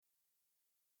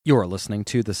You're listening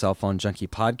to the Cell Phone Junkie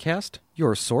podcast,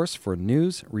 your source for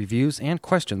news, reviews, and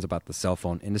questions about the cell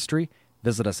phone industry.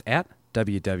 Visit us at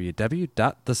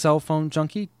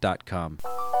www.thecellphonejunkie.com.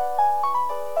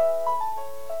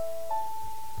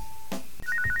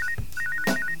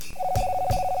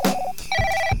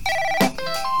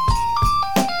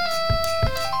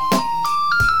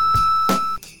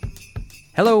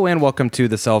 Hello and welcome to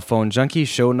the Cell Phone Junkie,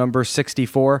 show number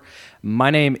 64. My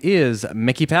name is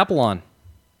Mickey Papillon.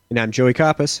 And I'm Joey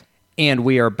Coppas. And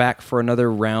we are back for another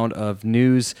round of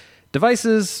news,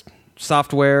 devices,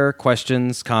 software,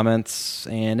 questions, comments,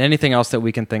 and anything else that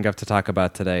we can think of to talk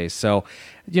about today. So,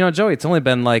 Joey, it's only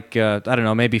been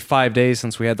maybe 5 days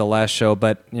since we had the last show,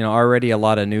 but, already a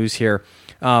lot of news here.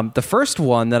 The first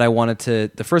thing I wanted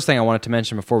to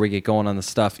mention before we get going on the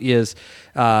stuff is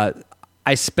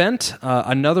I spent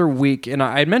another week, and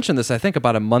I had mentioned this, I think,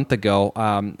 about a month ago,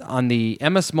 on the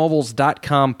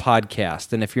msmobiles.com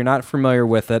podcast. And if you're not familiar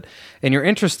with it, and you're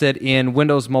interested in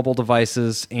Windows mobile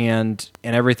devices and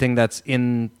everything that's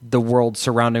in the world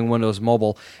surrounding Windows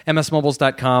Mobile,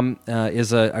 msmobiles.com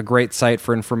is a great site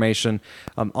for information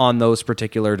on those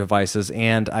particular devices.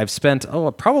 And I've spent,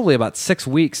 probably about 6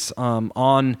 weeks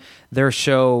on their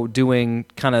show doing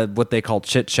kind of what they call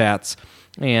chit-chats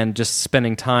and just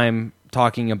spending time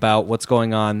talking about what's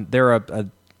going on. They're a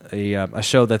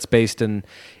show that's based in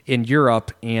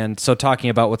Europe, and so talking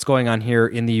about what's going on here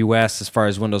in the U.S. as far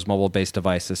as Windows Mobile-based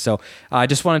devices. So I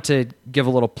just wanted to give a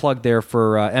little plug there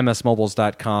for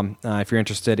msmobiles.com. If you're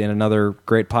interested in another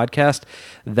great podcast,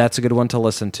 that's a good one to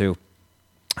listen to.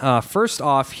 First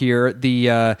off here,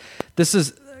 this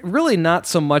is really not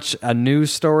so much a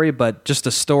news story, but just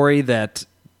a story that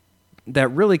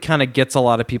really kind of gets a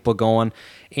lot of people going.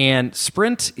 And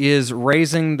Sprint is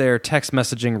raising their text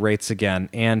messaging rates again,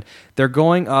 and they're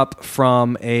going up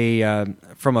from a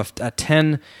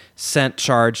 10-cent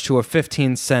charge to a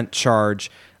 15-cent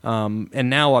charge, and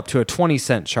now up to a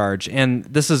 20-cent charge. And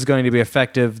this is going to be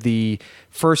effective the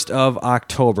 1st of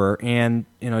October. And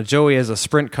Joey, as a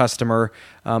Sprint customer,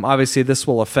 obviously this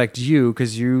will affect you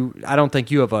because I don't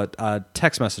think you have a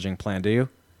text messaging plan, do you?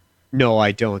 No,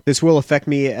 I don't. This will affect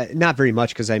me, not very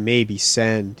much, because I maybe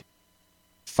send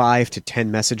 5 to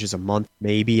 10 messages a month,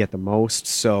 maybe at the most.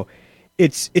 So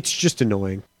it's just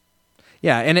annoying.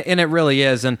 Yeah, and it really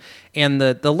is. And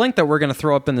the link that we're going to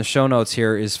throw up in the show notes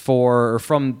here is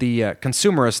from the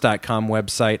consumerist.com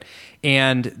website.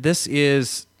 And this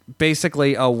is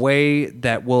basically a way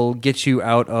that will get you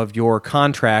out of your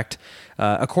contract,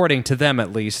 according to them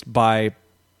at least, by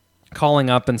calling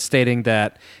up and stating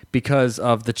that because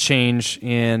of the change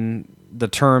in the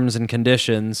terms and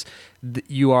conditions,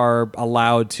 you are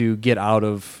allowed to get out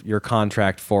of your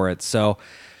contract for it. So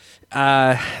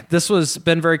this was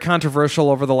been very controversial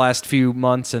over the last few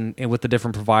months, and with the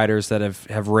different providers that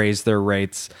have raised their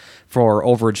rates for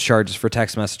overage charges for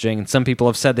text messaging. And some people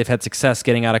have said they've had success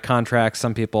getting out of contracts.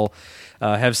 Some people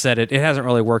have said it hasn't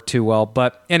really worked too well.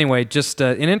 But anyway, just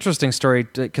an interesting story.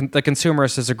 The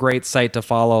Consumerist is a great site to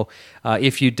follow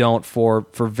if you don't, for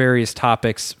various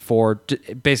topics for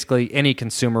basically any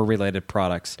consumer-related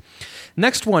products.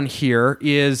 Next one here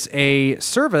is a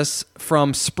service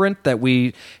from Sprint that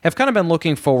we have kind of been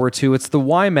looking forward to. It's the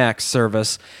WiMAX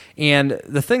service. And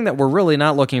the thing that we're really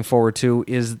not looking forward to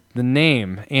is the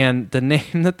name. And the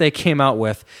name that they came out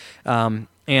with, and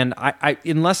I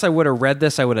unless I would have read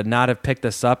this, I would have not have picked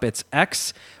this up. It's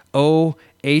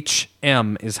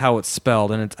XOHM is how it's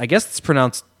spelled, and I guess it's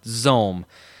pronounced Zome.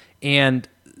 And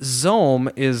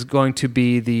Zome is going to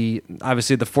be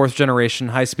obviously the 4th generation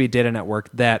high-speed data network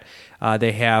that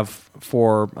they have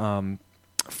for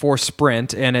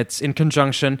Sprint, and it's in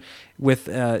conjunction with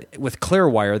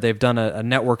Clearwire. They've done a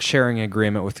network sharing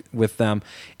agreement with them.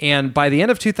 And by the end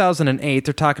of 2008,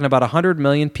 they're talking about 100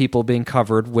 million people being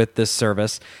covered with this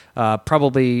service,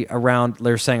 probably around,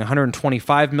 they're saying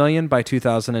 125 million by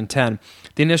 2010.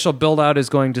 The initial build-out is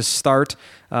going to start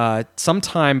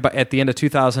sometime at the end of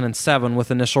 2007 with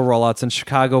initial rollouts in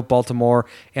Chicago, Baltimore,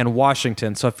 and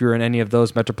Washington. So if you're in any of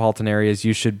those metropolitan areas,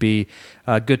 you should be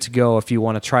good to go if you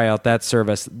want to try out that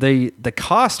service. The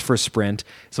cost for Sprint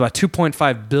is about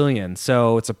 $2.5 billion,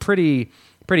 so it's a pretty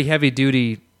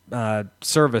heavy-duty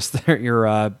service.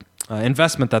 Your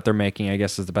investment that they're making, I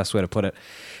guess, is the best way to put it.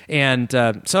 And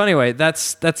so anyway,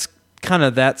 that's kind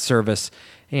of that service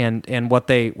and what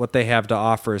they have to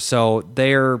offer. So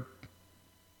they're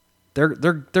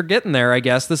getting there, I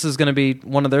guess. This is going to be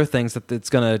one of their things that's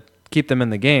going to keep them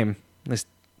in the game. At least.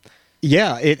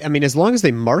 Yeah, as long as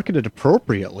they market it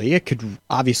appropriately, it could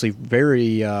obviously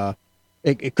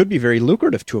it could be very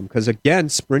lucrative to them, because again,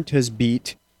 Sprint has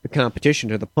beat the competition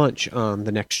to the punch on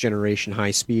the next generation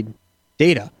high-speed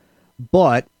data.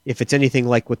 But if it's anything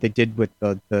like what they did with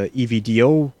the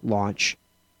EVDO launch,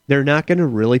 they're not going to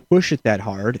really push it that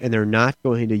hard, and they're not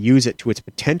going to use it to its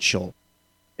potential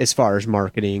as far as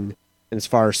marketing and as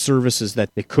far as services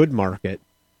that they could market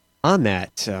on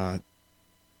that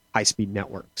high-speed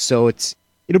network. So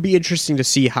it'll be interesting to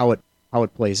see how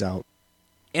it plays out.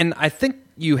 And I think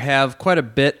you have quite a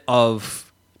bit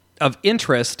of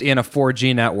interest in a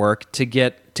 4G network to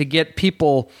get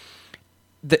people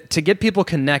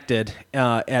connected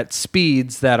at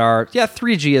speeds that are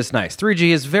 3G is nice. 3G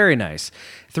is very nice.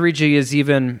 3G is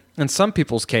even, in some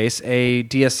people's case, a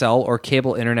DSL or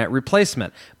cable internet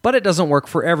replacement, but it doesn't work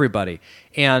for everybody.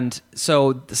 And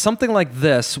so something like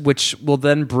this, which will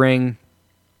then bring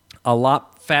a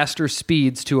lot faster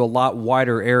speeds to a lot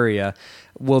wider area,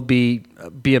 will be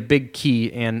a big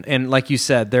key. And like you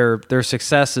said, their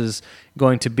success is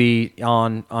going to be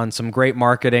on some great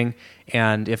marketing,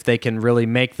 and if they can really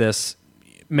make this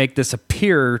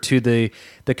appear to the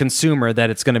consumer that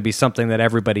it's going to be something that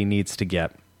everybody needs to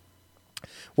get.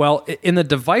 Well, in the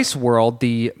device world,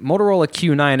 the Motorola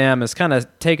Q9M has kind of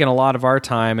taken a lot of our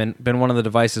time and been one of the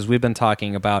devices we've been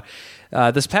talking about.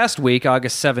 This past week,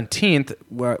 August 17th,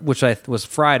 which was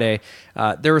Friday,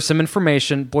 there was some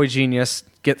information. Boy Genius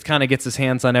gets his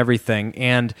hands on everything.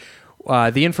 And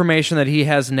the information that he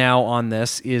has now on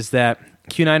this is that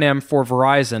Q9M for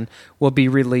Verizon will be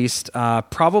released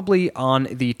probably on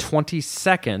the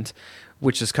 22nd,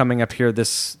 which is coming up here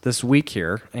this week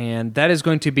here, and that is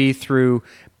going to be through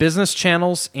business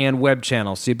channels and web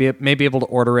channels. So you may be able to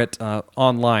order it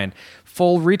online.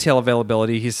 Full retail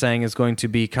availability, he's saying, is going to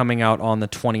be coming out on the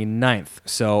 29th,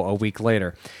 so a week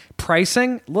later.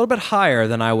 Pricing, a little bit higher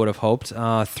than I would have hoped.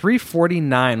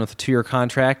 $349 with a 2-year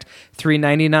contract,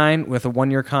 $399 with a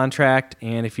 1-year contract,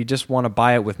 and if you just want to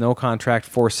buy it with no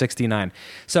contract, $469.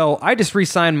 So I just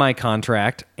re-signed my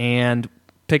contract and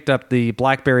picked up the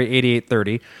BlackBerry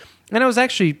 8830, and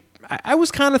I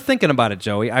was kind of thinking about it,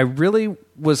 Joey. I really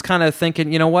was kind of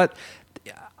thinking, you know what?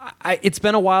 It's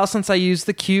been a while since I used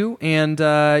the Q, and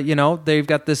they've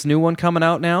got this new one coming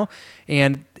out now,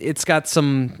 and it's got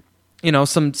some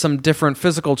different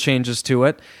physical changes to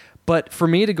it. But for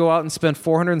me to go out and spend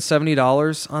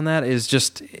 $470 on that is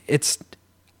just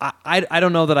I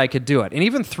don't know that I could do it, and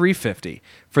even $350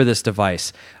 for this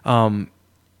device.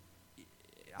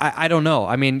 I don't know.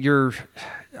 I mean,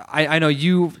 I know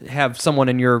you have someone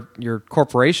in your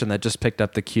corporation that just picked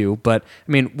up the Q, but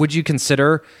I mean, would you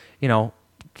consider,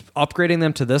 upgrading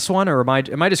them to this one, or am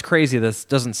I just crazy? This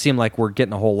doesn't seem like we're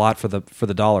getting a whole lot for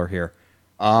the dollar here.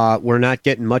 We're not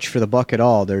getting much for the buck at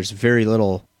all. There's very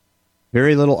little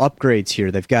upgrades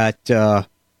here. They've got,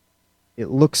 it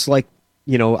looks like,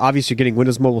 obviously you're getting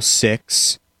Windows Mobile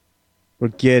 6. We're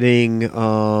getting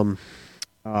a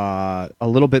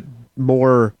little bit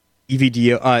more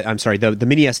EVDO. I'm sorry, the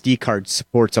mini SD card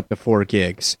supports up to 4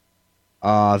 gigs.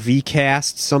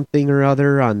 VCast something or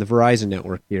other on the Verizon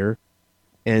network here.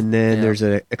 And then there's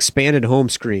an expanded home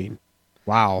screen.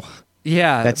 Wow.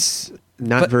 Yeah. That's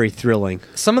not very thrilling.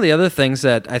 Some of the other things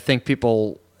that I think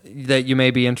people that you may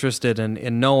be interested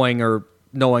in knowing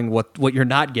what you're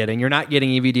not getting. You're not getting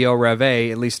EVDO Rev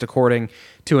A, at least according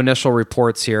to initial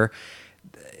reports here.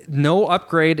 No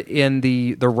upgrade in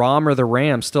the ROM or the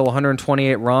RAM. Still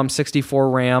 128 ROM,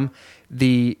 64 RAM.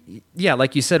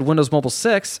 Like you said, Windows Mobile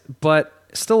 6, but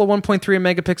still a 1.3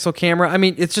 megapixel camera. I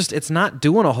mean, it's not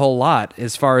doing a whole lot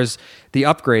as far as the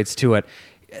upgrades to it.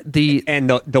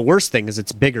 The worst thing is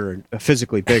it's bigger,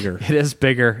 physically bigger. It is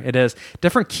bigger. It is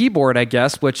different keyboard, I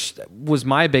guess, which was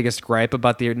my biggest gripe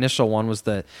about the initial one was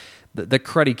the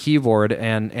cruddy keyboard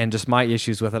and just my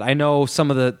issues with it. I know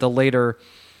some of the later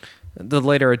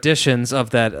editions of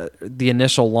that the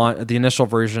initial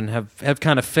version have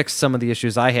kind of fixed some of the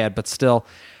issues I had, but still,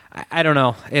 I don't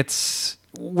know.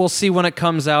 We'll see when it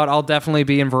comes out. I'll definitely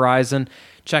be in Verizon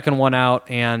checking one out,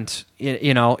 and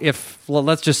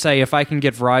let's just say if I can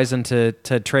get Verizon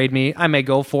to trade me, I may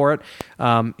go for it.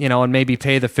 And maybe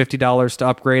pay the $50 to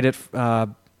upgrade it.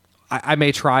 I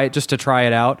may try it just to try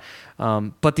it out.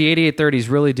 But the 8830 is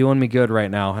really doing me good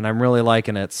right now, and I'm really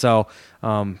liking it. So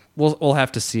we'll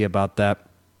have to see about that.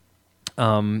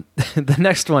 The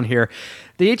next one here,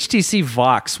 the HTC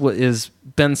Vox is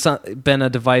been a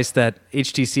device that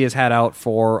HTC has had out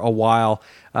for a while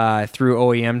through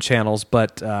OEM channels,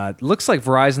 but looks like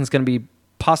Verizon's going to be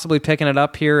possibly picking it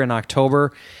up here in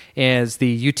October as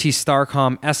the UT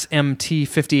Starcom SMT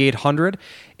 5800,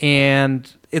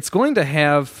 and it's going to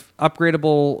have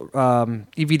upgradable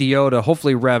EVDO to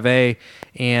hopefully Rev A,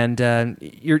 and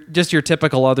your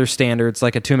typical other standards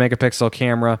like a 2 megapixel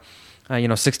camera,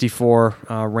 64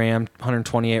 RAM,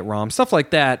 128 ROM, stuff like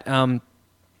that.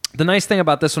 The nice thing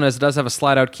about this one is it does have a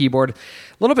slide-out keyboard, a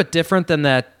little bit different than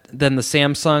the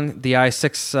Samsung, the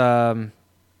i6.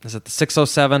 Is it the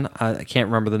 607? I can't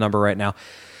remember the number right now.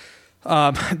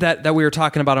 That we were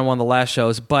talking about on one of the last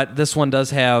shows, but this one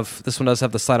does have the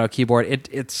slide-out keyboard.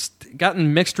 It's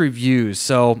gotten mixed reviews,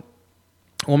 so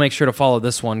we'll make sure to follow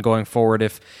this one going forward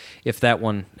if that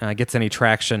one gets any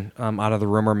traction out of the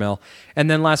rumor mill. And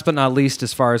then last but not least,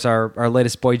 as far as our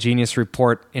latest Boy Genius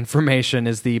report information,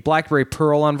 is the BlackBerry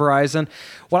Pearl on Verizon.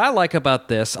 What I like about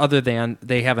this, other than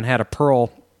they haven't had a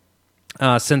Pearl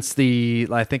since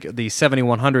I think the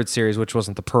 7100 series, which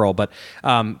wasn't the Pearl, but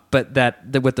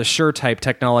with the Sure type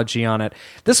technology on it,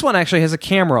 this one actually has a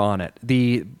camera on it.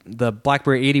 The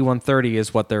BlackBerry 8130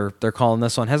 is what they're calling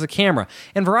this one, has a camera,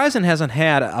 and Verizon hasn't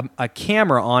had a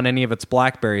camera on any of its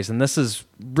BlackBerries, and this is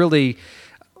really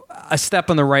a step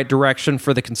in the right direction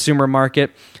for the consumer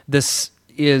market. This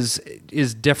is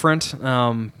different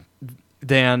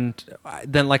than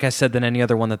like I said, than any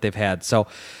other one that they've had. So.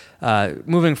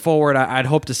 Moving forward, I'd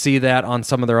hope to see that on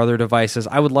some of their other devices.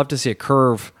 I would love to see a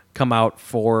Curve come out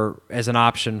as an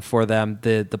option for them.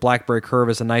 The BlackBerry Curve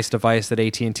is a nice device that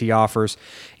AT&T offers,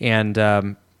 and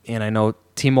I know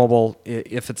T-Mobile,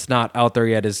 if it's not out there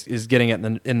yet, is getting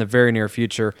it in the very near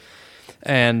future.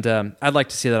 And I'd like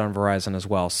to see that on Verizon as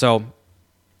well. So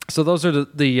those are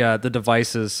the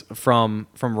devices from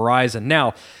Verizon.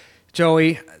 Now,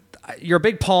 Joey, you're a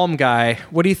big Palm guy.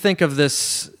 What do you think of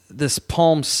this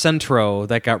Palm Centro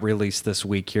that got released this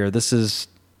week here? This is,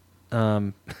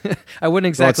 I wouldn't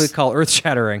exactly call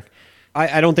earth-shattering.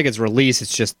 I don't think it's released.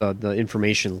 It's just the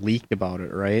information leaked about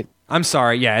it, right? I'm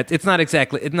sorry. Yeah, it's not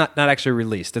actually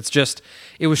released.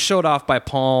 It was showed off by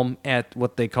Palm at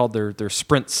what they called their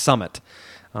Sprint Summit.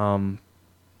 What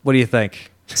do you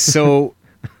think? So,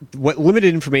 what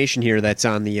limited information here that's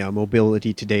on the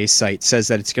Mobility Today site says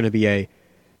that it's going to be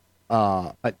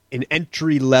an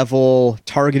entry-level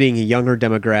targeting a younger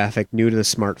demographic new to the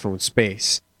smartphone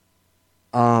space.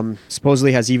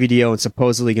 Supposedly has EVDO and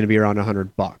supposedly going to be around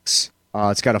 $100.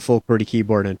 It's got a full QWERTY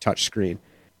keyboard and a touchscreen.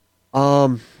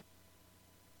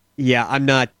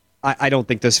 Yeah, I don't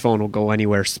think this phone will go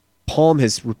anywhere. Palm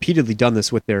has repeatedly done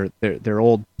this with their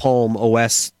old Palm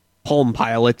OS, Palm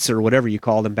Pilots, or whatever you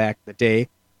call them back in the day,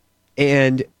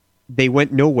 and they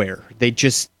went nowhere. They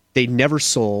never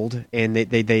sold, and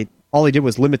they all they did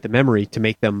was limit the memory to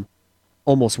make them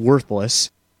almost worthless.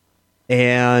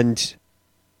 And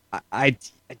I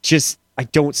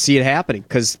don't see it happening,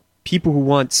 because people who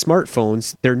want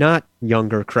smartphones, they're not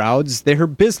younger crowds, they're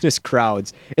business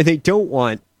crowds, and they don't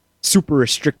want super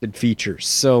restricted features.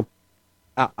 So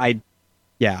it's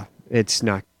not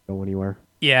going to go anywhere.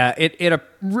 Yeah, it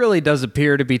really does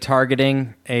appear to be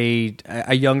targeting a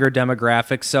younger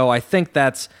demographic. So I think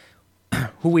that's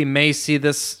who we may see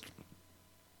this.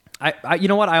 You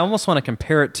know what? I almost want to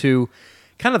compare it to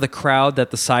kind of the crowd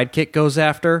that the Sidekick goes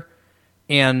after,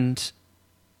 and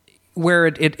where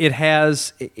it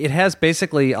has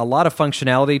basically a lot of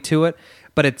functionality to it,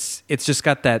 but it's just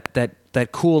got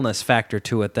that coolness factor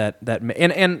to it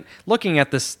and looking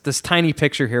at this tiny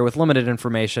picture here with limited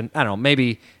information, I don't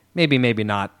know, maybe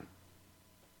not.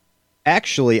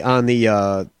 Actually, on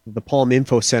the Palm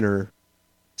Info Center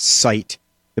site,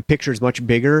 the picture is much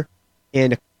bigger,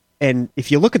 and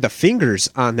if you look at the fingers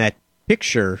on that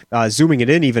picture, zooming it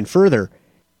in even further,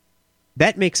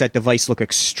 that makes that device look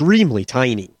extremely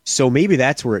tiny. So maybe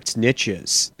that's where its niche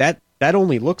is. That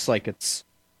only looks like it's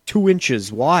 2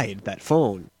 inches wide, that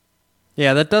phone.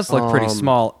 Yeah, that does look pretty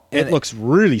small. It looks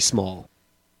really small.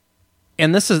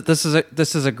 And this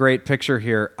is a great picture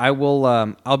here.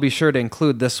 I'll be sure to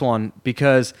include this one,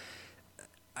 because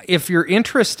if you're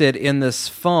interested in this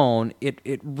phone,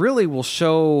 it really will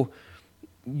show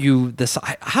you this.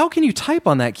 How can you type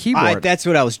on that keyboard? That's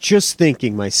what I was just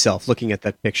thinking myself, looking at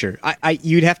that picture.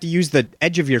 You'd have to use the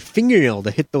edge of your fingernail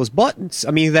to hit those buttons. I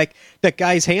mean, that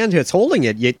guy's hand that's holding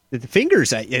it, the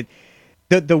fingers,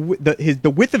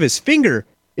 the width of his finger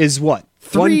is what?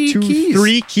 3 keys.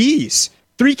 3 keys.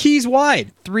 3 keys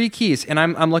wide. 3 keys, and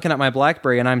I'm looking at my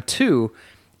BlackBerry, and I'm 2.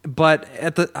 But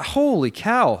holy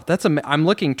cow, I'm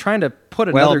looking, trying to put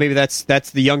another. Well, maybe that's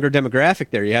the younger demographic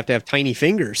there. You have to have tiny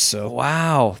fingers. So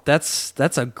wow, that's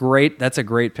a great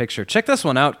picture. Check this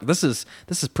one out. This is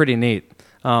pretty neat.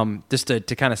 Just to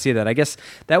kind of see that. I guess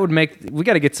that would we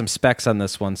got to get some specs on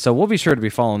this one. So we'll be sure to be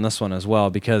following this one as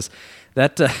well, because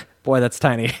that's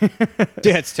tiny.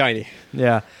 Yeah, it's tiny.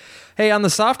 Yeah. Hey, on the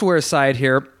software side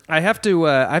here, I have to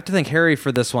thank Harry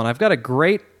for this one. I've got a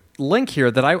great link here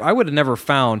that I would have never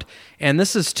found, and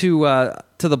this is to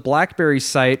the BlackBerry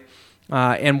site,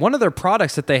 and one of their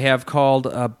products that they have called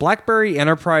BlackBerry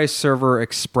Enterprise Server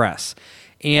Express.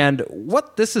 And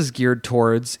what this is geared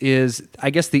towards is, I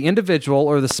guess, the individual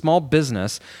or the small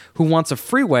business who wants a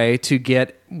free way to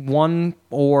get one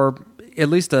or at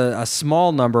least a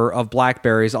small number of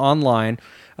BlackBerries online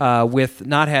with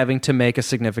not having to make a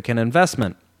significant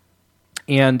investment.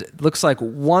 And it looks like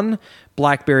one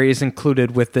BlackBerry is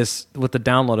included with the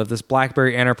download of this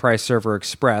BlackBerry Enterprise Server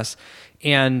Express,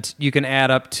 and you can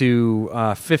add up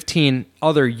to 15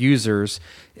 other users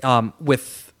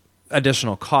with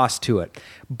additional cost to it.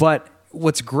 But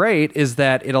what's great is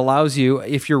that it allows you,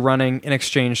 if you're running an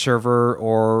Exchange server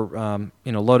or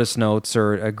Lotus Notes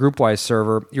or a GroupWise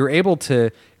server, you're able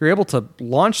to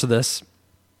launch this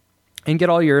and get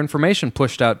all your information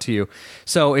pushed out to you.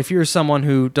 So if you're someone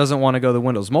who doesn't want to go the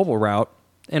Windows Mobile route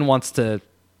and wants to,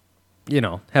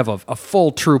 have a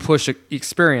full true push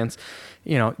experience,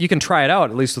 you can try it out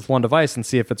at least with one device and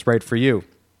see if it's right for you.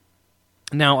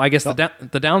 Now, I guess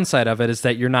the downside of it is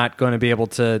that you're not going to be able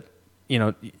to,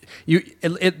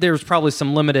 there's probably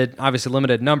some limited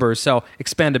numbers. So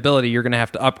expandability, you're going to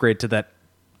have to upgrade to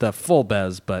the full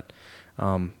BES. But where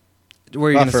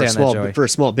are you going to say on that, Joey? For a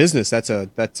small business, that's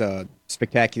a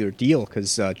spectacular deal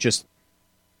because just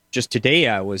today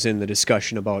I was in the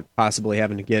discussion about possibly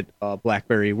having to get a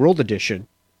BlackBerry World Edition,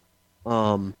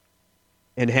 and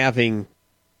having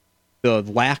the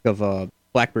lack of a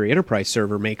BlackBerry Enterprise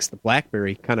server makes the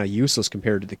BlackBerry kind of useless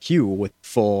compared to the Q with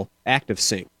full active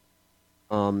sync.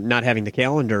 Not having the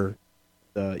calendar,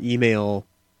 the email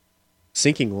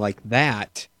syncing like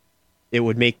that, it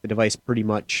would make the device pretty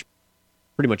much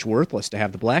worthless to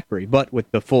have the BlackBerry. But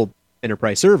with the full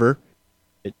Enterprise server,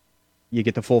 you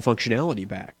get the full functionality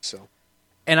back. So,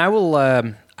 and I will,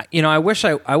 I wish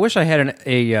I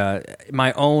had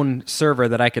my own server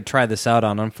that I could try this out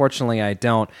on. Unfortunately, I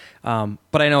don't.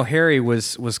 But I know Harry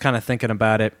was kind of thinking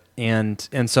about it, and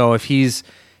so if he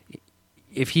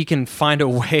can find a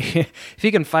way,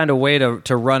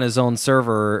 to run his own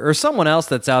server or someone else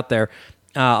that's out there,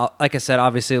 like I said,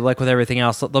 obviously, like with everything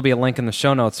else, there'll be a link in the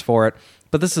show notes for it.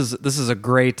 But this is a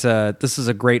great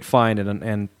find,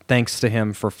 and thanks to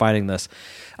him for finding this.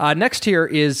 Next here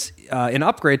is an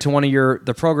upgrade to one of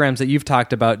the programs that you've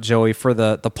talked about, Joey, for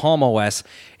the Palm OS,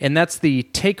 and that's the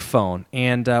Take Phone.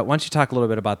 And why don't you talk a little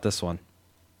bit about this one?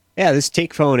 Yeah, this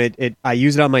Take Phone, I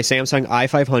use it on my Samsung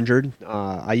i500.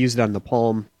 I use it on the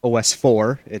Palm OS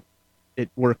 4. It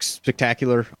works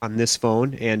spectacular on this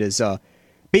phone and is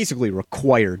basically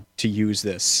required to use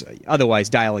this. Otherwise,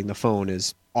 dialing the phone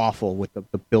is awful with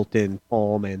the built-in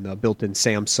Palm and the built-in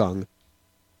Samsung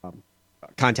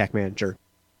contact manager.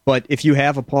 But if you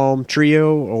have a Palm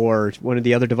Trio or one of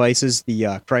the other devices, the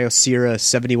Cryosera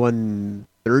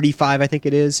 7135, I think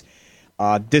it is,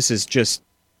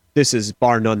 this is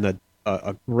bar none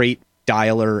a great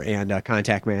dialer and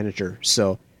contact manager.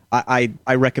 So I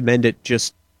recommend it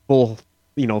just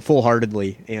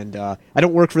full-heartedly. And I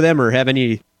don't work for them or have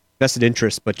any vested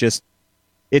interest, but just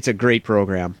it's a great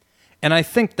program. And I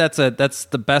think that's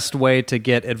the best way to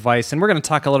get advice. And we're going to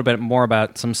talk a little bit more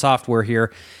about some software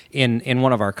here in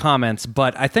one of our comments.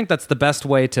 But I think that's the best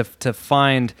way to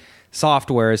find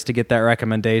software is to get that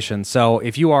recommendation. So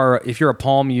if you're a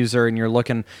Palm user and you're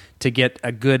looking to get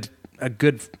a good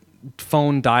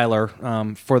phone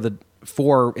dialer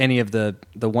for any of the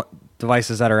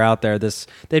devices that are out there,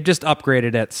 they've just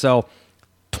upgraded it. So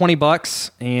 $20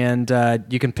 and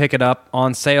you can pick it up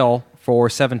on sale for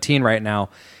 $17 right now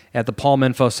at the Palm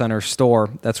Info Center store.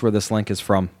 That's where this link is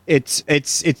from. There's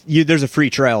a free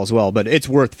trial as well, but it's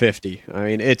worth $50. I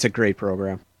mean, it's a great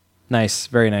program. Nice,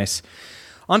 very nice.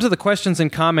 On to the questions and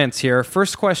comments here.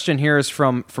 First question here is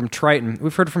from Triton.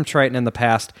 We've heard from Triton in the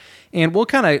past, and we're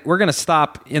going to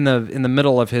stop in the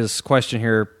middle of his question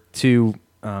here to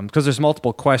because there's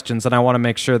multiple questions, and I want to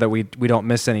make sure that we don't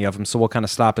miss any of them. So we'll kind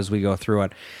of stop as we go through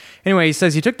it. Anyway, he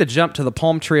says he took the jump to the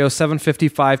Palm Trio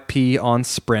 755p on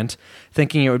Sprint,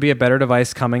 thinking it would be a better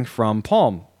device coming from a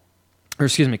Palm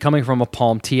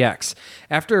TX.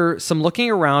 After some looking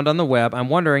around on the web, I'm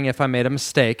wondering if I made a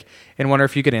mistake and wonder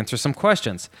if you could answer some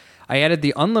questions. I added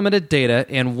the unlimited data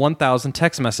and 1,000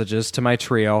 text messages to my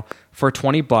Trio for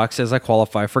 $20 as I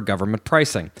qualify for government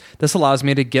pricing. This allows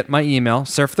me to get my email,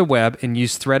 surf the web, and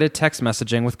use threaded text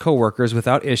messaging with coworkers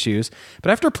without issues.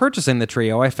 But after purchasing the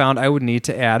Trio, I found I would need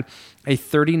to add a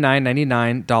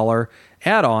 $39.99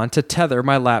 add-on to tether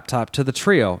my laptop to the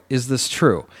Trio. Is this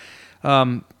true?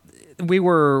 We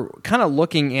were kind of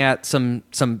looking at some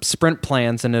Sprint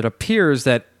plans, and it appears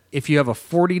that if you have a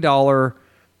 $40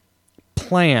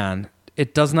 plan,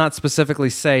 it does not specifically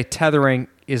say tethering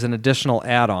is an additional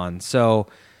add-on. So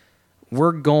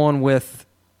we're going with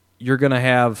you're going to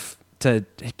have to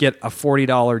get a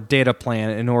 $40 data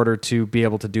plan in order to be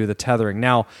able to do the tethering.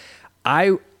 Now,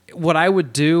 What I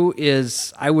would do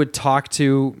is I would talk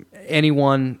to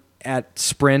anyone at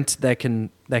Sprint that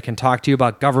can talk to you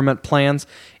about government plans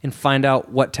and find out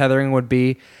what tethering would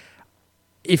be.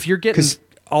 If you're getting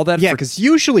all that, yeah, because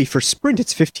usually for Sprint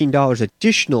it's $15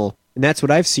 additional, and that's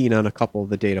what I've seen on a couple of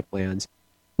the data plans.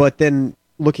 But then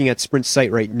looking at Sprint's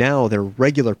site right now, their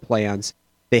regular plans,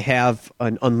 they have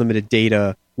an unlimited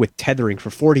data with tethering for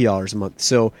 $40 a month.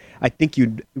 So I think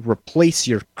you'd replace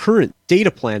your current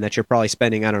data plan that you're probably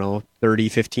spending, I don't know, $30,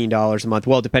 $15 a month,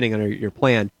 well, depending on your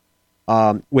plan,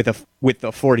 with a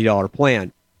 $40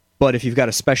 plan. But if you've got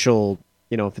a special,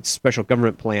 if it's a special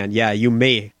government plan, yeah,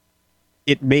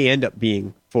 it may end up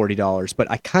being $40,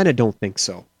 but I kind of don't think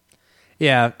so.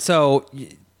 Yeah, so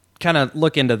kind of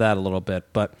look into that a little bit.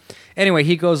 But anyway,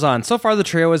 he goes on. So far, the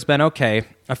Trio has been okay.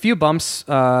 A few bumps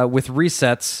with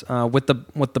resets with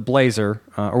the Blazer,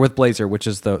 or with Blazer, which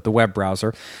is the web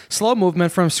browser. Slow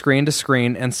movement from screen to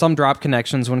screen, and some drop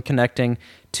connections when connecting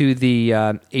to the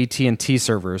AT&T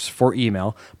servers for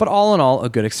email. But all in all, a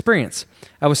good experience.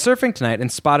 I was surfing tonight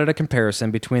and spotted a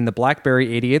comparison between the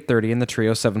BlackBerry 8830 and the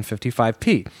Trio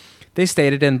 755P. They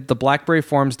stated in the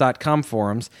BlackBerryForums.com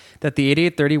forums that the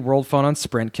 8830 World Phone on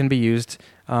Sprint can be used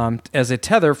as a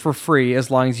tether for free as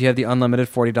long as you have the unlimited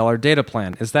 $40 data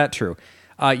plan. Is that true?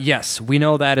 Yes, we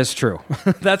know that is true.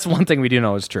 That's one thing we do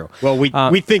know is true. Well,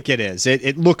 we think it is.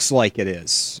 It looks like it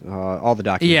is. All the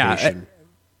documentation. Yeah,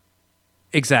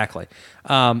 exactly.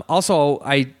 Also,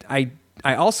 I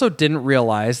also didn't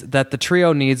realize that the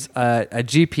Trio needs a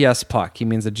GPS puck. He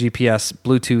means a GPS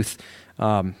Bluetooth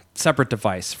separate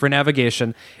device for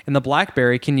navigation, and the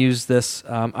BlackBerry can use this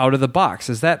out of the box.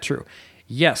 Is that true?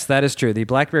 Yes, that is true. The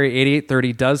BlackBerry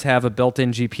 8830 does have a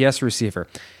built-in GPS receiver.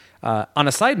 On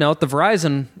a side note, the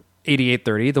Verizon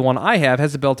 8830, the one I have,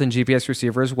 has a built-in GPS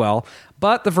receiver as well,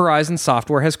 but the Verizon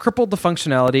software has crippled the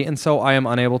functionality, and so I am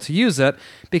unable to use it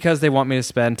because they want me to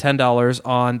spend $10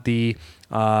 on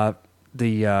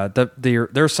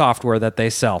their software that they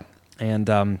sell.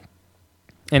 And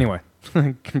anyway,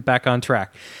 back on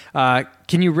track.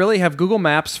 Can you really have Google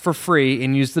Maps for free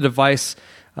and use the device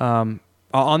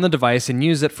on the device and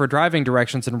use it for driving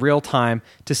directions in real time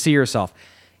to see yourself?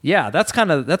 Yeah, that's kind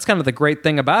of the great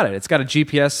thing about it. It's got a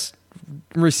GPS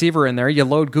receiver in there. You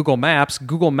load Google Maps.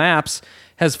 Google Maps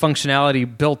has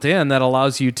functionality built in that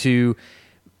allows you to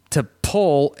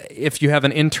pull, if you have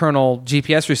an internal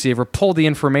GPS receiver, pull the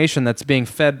information that's being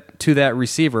fed to that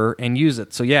receiver and use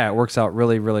it. So yeah, it works out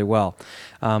really, really well.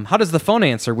 How does the phone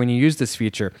answer when you use this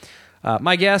feature?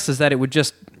 My guess is that it would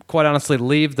just, quite honestly,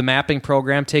 leave the mapping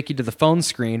program, take you to the phone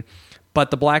screen,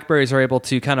 but the BlackBerries are able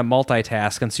to kind of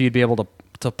multitask, and so you'd be able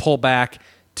to pull back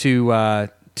to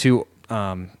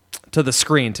the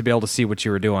screen to be able to see what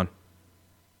you were doing.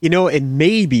 It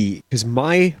may be because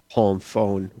my Palm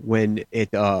phone, when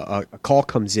a call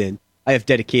comes in, I have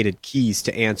dedicated keys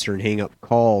to answer and hang up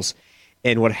calls.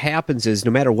 And what happens is,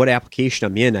 no matter what application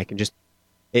I'm in, I can just,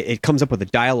 it comes up with a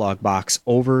dialog box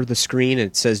over the screen, and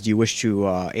it says, do you wish to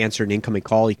answer an incoming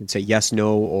call? You can say yes,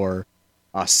 no, or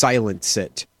silence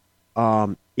it.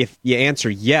 If you answer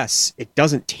yes, it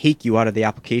doesn't take you out of the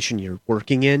application you're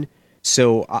working in.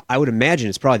 So I would imagine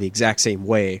it's probably the exact same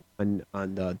way on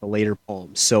the later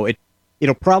Palms. So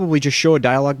it'll probably just show a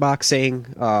dialog box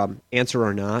saying answer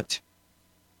or not,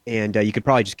 and you could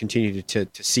probably just continue to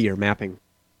see your mapping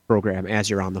program as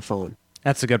you're on the phone.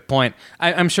 That's a good point.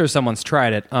 I'm sure someone's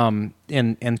tried it and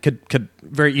could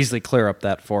very easily clear up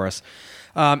that for us.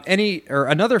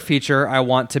 Another feature I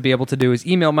want to be able to do is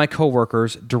email my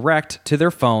coworkers direct to their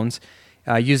phones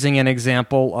using an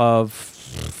example of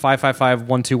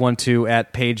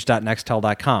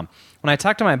 555-1212@page.nextel.com. When I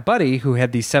talked to my buddy who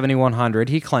had the 7100,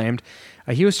 he claimed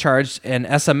he was charged an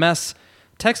SMS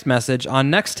text message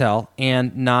on Nextel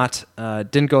and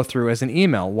didn't go through as an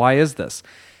email. Why is this?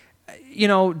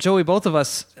 Joey, both of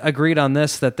us agreed on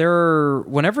this, that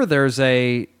whenever there's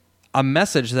a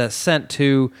message that's sent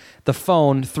to the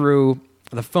phone through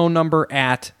the phone number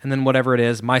at, and then whatever it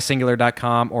is,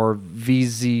 mysingular.com or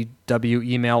VZW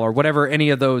email or whatever any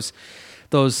of those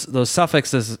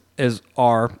suffixes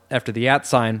are after the @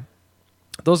 sign,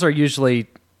 those are usually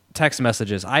text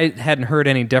messages. I hadn't heard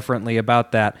any differently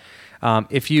about that.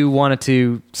 If you wanted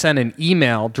to send an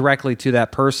email directly to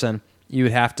that person, they'd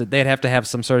have to have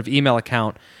some sort of email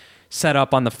account set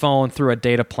up on the phone through a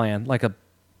data plan, like a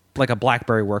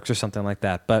BlackBerry works or something like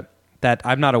that. But that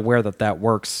I'm not aware that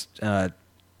works to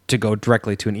go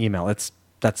directly to an email.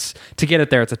 That's to get it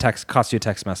there. It's costs you a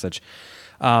text message.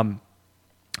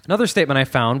 Another statement I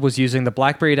found was using the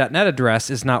BlackBerry.net address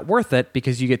is not worth it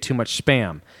because you get too much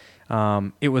spam.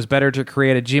 It was better to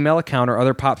create a Gmail account or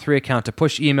other POP3 account to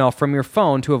push email from your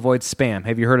phone to avoid spam.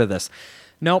 Have you heard of this?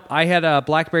 Nope. I had a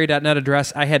BlackBerry.net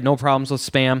address. I had no problems with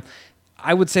spam.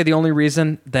 I would say the only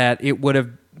reason that it would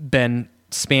have been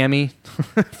spammy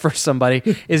for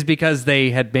somebody is because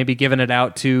they had maybe given it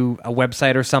out to a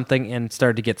website or something and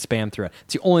started to get spam through it.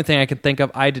 It's the only thing I can think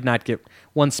of. I did not get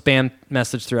one spam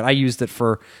message through it. I used it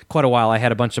for quite a while. I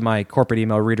had a bunch of my corporate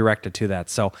email redirected to that.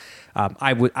 So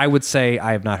I would say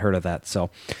I have not heard of that. So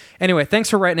anyway, thanks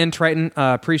for writing in, Triton.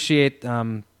 Appreciate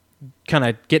kind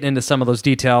of getting into some of those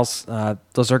details.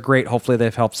 Those are great. Hopefully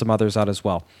they've helped some others out as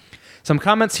well. Some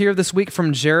comments here this week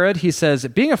from Jared. He says,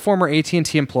 being a former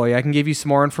AT&T employee, I can give you some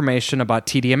more information about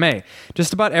TDMA.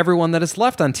 Just about everyone that is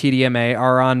left on TDMA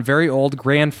are on very old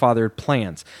grandfathered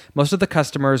plans. Most of the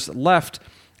customers left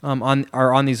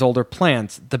are on these older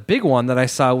plans. The big one that I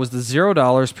saw was the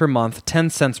 $0 per month, 10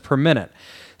 cents per minute.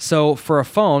 So for a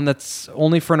phone that's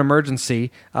only for an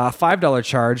emergency, a $5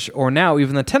 charge, or now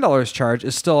even the $10 charge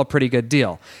is still a pretty good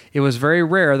deal. It was very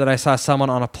rare that I saw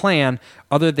someone on a plan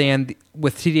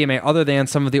with TDMA other than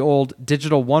some of the old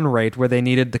Digital One rate where they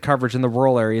needed the coverage in the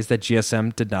rural areas that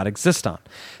GSM did not exist on.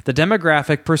 The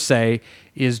demographic per se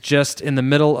is just in the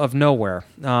middle of nowhere,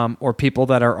 or people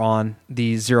that are on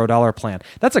the $0 plan.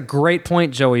 That's a great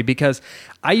point, Joey, because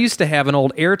I used to have an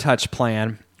old AirTouch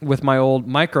plan with my old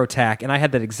MicroTac, and I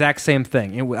had that exact same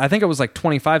thing. I think it was like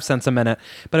 25 cents a minute,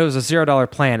 but it was a $0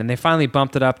 plan, and they finally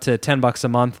bumped it up to $10 a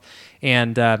month,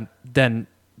 and then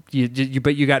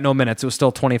you got no minutes. It was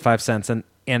still 25 cents,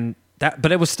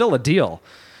 but it was still a deal.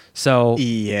 So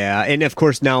yeah, and of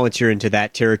course now once you're into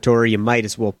that territory, you might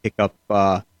as well pick up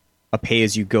a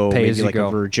pay-as-you-go, maybe like a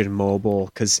Virgin Mobile,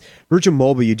 because Virgin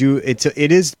Mobile it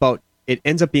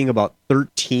ends up being about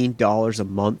 $13 a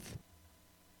month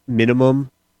minimum.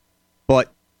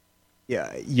 But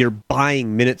yeah, you're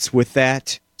buying minutes with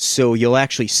that, so you'll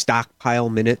actually stockpile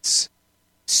minutes.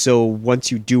 So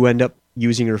once you do end up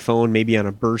using your phone, maybe on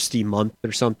a bursty month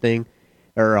or something,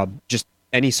 or just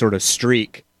any sort of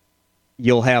streak,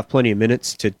 you'll have plenty of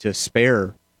minutes to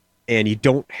spare, and you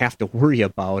don't have to worry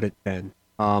about it then,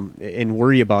 and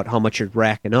worry about how much you're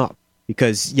racking up.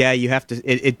 Because yeah, you have to.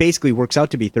 It basically works out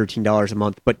to be $13 a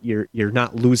month, but you're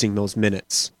not losing those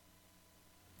minutes.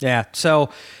 Yeah, so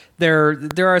there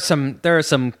are some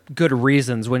good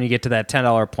reasons when you get to that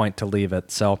 $10 point to leave it.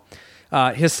 So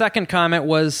his second comment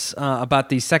was about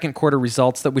the second quarter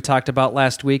results that we talked about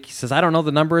last week. He says, I don't know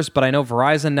the numbers, but I know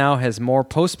Verizon now has more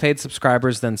postpaid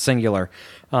subscribers than Singular.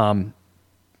 I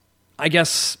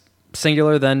guess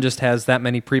Singular then just has that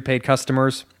many prepaid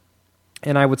customers.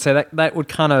 And I would say that would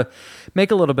kind of make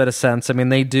a little bit of sense. I mean,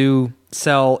 they do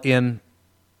sell in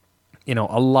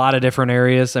a lot of different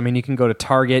areas. I mean, you can go to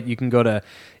Target, you can go to,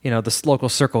 this local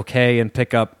Circle K and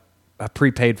pick up a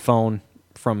prepaid phone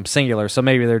from Singular. So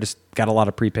maybe they're just got a lot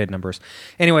of prepaid numbers.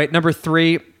 Anyway, number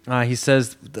 3, he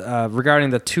says, regarding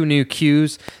the 2 new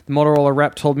Qs, the Motorola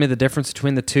rep told me the difference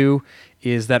between the two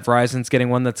is that Verizon's getting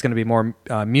one that's going to be more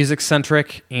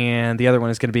music-centric, and the other one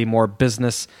is going to be more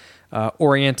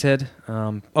business-oriented.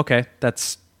 Okay,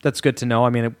 that's good to know. I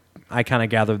mean, I kind of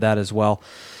gathered that as well.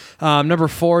 Number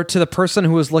 4, to the person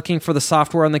who is looking for the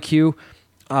software on the queue,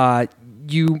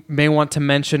 you may want to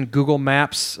mention Google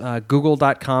Maps,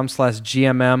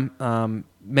 google.com/GMM.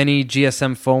 Many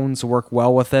GSM phones work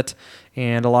well with it,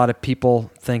 and a lot of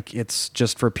people think it's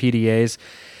just for PDAs.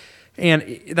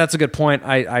 And that's a good point.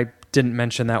 I didn't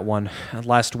mention that one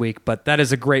last week, but that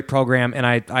is a great program, and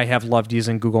I have loved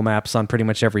using Google Maps on pretty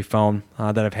much every phone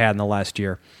that I've had in the last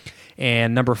year.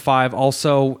 And number 5,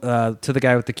 also to the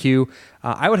guy with the queue,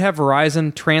 I would have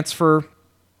Verizon transfer.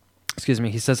 Excuse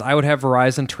me. He says I would have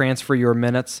Verizon transfer your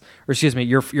minutes, or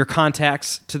your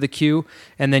contacts to the queue,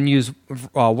 and then use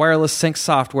wireless sync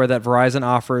software that Verizon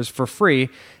offers for free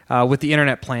with the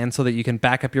internet plan, so that you can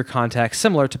back up your contacts,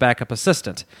 similar to Backup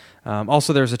Assistant.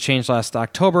 Also, there was a change last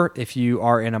October. If you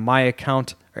are in a My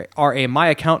Account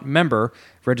member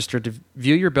registered to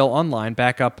view your bill online,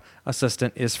 Backup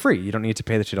Assistant is free. You don't need to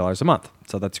pay the $2 a month.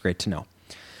 So that's great to know.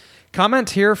 Comment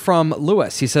here from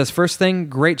Lewis. He says, first thing,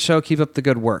 great show. Keep up the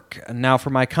good work. And now for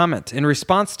my comment. In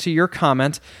response to your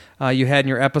comment you had in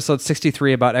your episode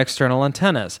 63 about external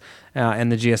antennas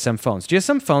and the GSM phones.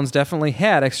 GSM phones definitely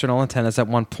had external antennas at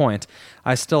one point.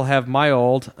 I still have my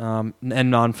old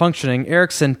and non-functioning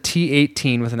Ericsson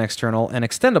T18 with an external and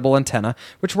extendable antenna,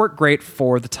 which worked great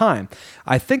for the time.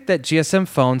 I think that GSM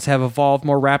phones have evolved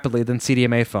more rapidly than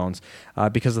CDMA phones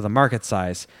because of the market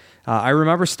size. I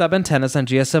remember stub antennas on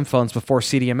GSM phones before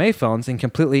CDMA phones and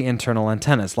completely internal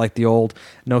antennas, like the old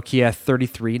Nokia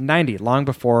 3390, long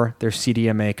before their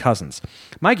CDMA cousins.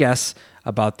 My guess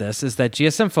about this is that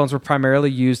GSM phones were primarily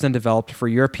used and developed for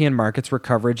European markets where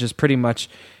coverage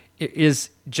is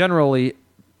generally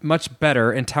much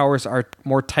better and towers are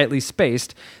more tightly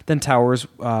spaced than towers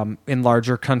in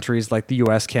larger countries like the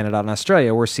US, Canada, and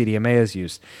Australia where CDMA is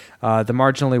used. The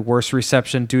marginally worse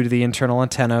reception due to the internal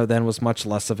antenna then was much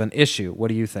less of an issue. What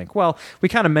do you think? Well, we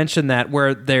kind of mentioned that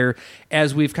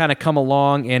as we've kind of come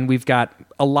along and we've got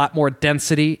a lot more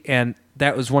density, and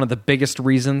that was one of the biggest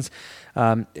reasons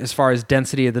as far as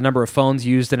density of the number of phones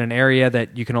used in an area,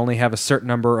 that you can only have a certain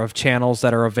number of channels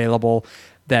that are available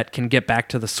that can get back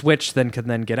to the switch, then can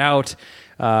then get out.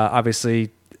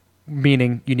 Obviously,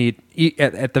 meaning you need,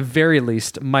 at the very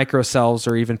least, microcells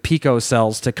or even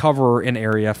picocells to cover an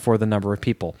area for the number of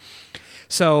people.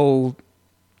 So,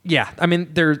 yeah, I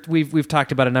mean, we've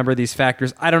talked about a number of these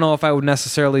factors. I don't know if I would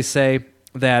necessarily say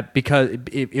that because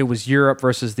it was Europe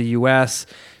versus the U.S.,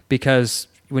 because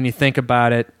when you think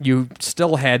about it, you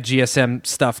still had GSM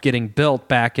stuff getting built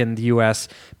back in the U.S.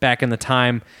 back in the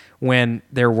time when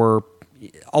there were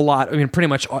a lot. I mean, pretty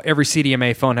much every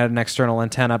CDMA phone had an external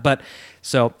antenna. But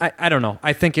so I don't know.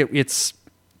 I think I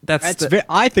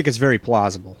think it's very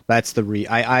plausible. That's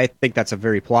I think that's a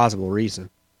very plausible reason.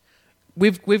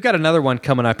 We've got another one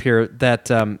coming up here that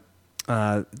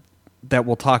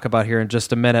we'll talk about here in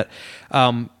just a minute.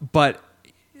 But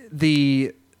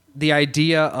the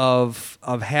idea of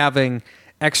having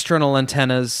external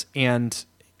antennas and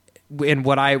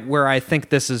where I think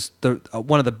this is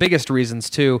one of the biggest reasons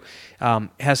too,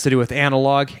 has to do with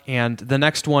analog. And the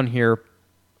next one here,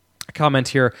 comment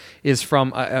here, is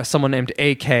from someone named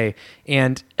AK.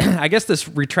 And I guess this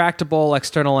retractable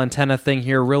external antenna thing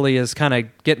here really is kind of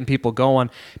getting people going,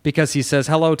 because he says,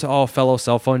 hello to all fellow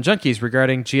cell phone junkies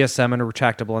regarding GSM and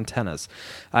retractable antennas.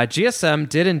 GSM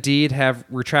did indeed have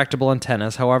retractable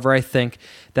antennas. However, I think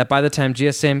that by the time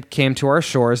GSM came to our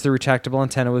shores, the retractable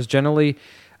antenna was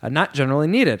not generally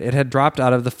needed. It had dropped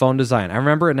out of the phone design. I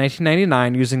remember in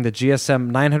 1999 using the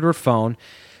GSM 900 phone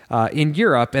in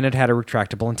Europe, and it had a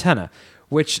retractable antenna,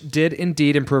 which did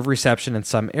indeed improve reception in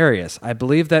some areas. I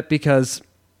believe that because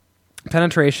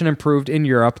penetration improved in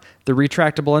Europe, the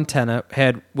retractable antenna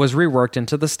was reworked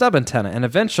into the stub antenna and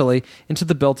eventually into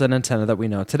the built-in antenna that we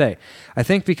know today. I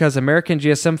think because American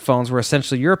GSM phones were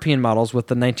essentially European models with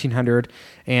the 1900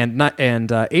 and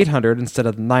 800 instead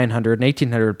of the 900 and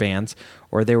 1800 bands,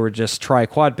 or they were just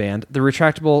tri-quad band, the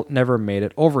retractable never made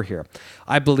it over here.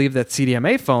 I believe that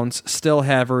CDMA phones still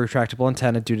have a retractable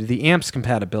antenna due to the amps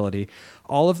compatibility.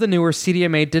 All of the newer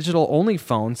CDMA digital-only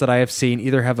phones that I have seen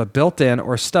either have a built-in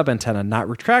or stub antenna, not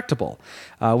retractable.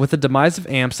 With the demise of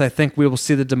amps, I think we will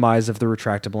see the demise of the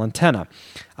retractable antenna.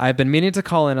 I've been meaning to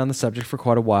call in on the subject for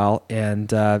quite a while,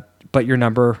 but your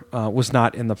number was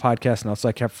not in the podcast notes, so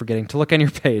I kept forgetting to look on your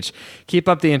page. Keep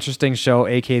up the interesting show,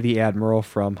 a.k.a. the Admiral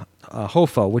from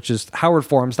HOFO, which is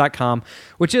howardforums.com,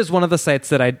 which is one of the sites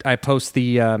that I post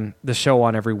the show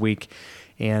on every week.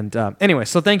 And anyway,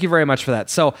 so thank you very much for that.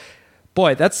 So,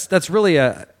 boy, that's really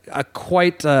a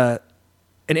quite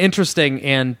an interesting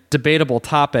and debatable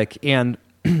topic. And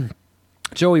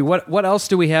Joey, what else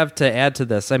do we have to add to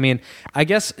this? I mean, I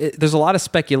guess there's a lot of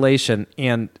speculation,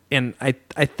 and I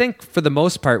think for the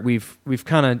most part we've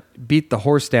kind of beat the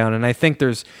horse down, and I think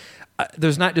there's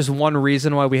not just one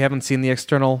reason why we haven't seen the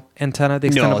external antenna.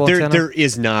 There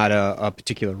is not a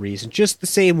particular reason. Just the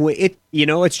same way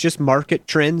it's just market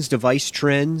trends, device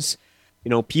trends.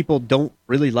 People don't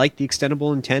really like the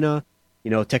extendable antenna.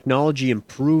 Technology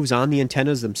improves on the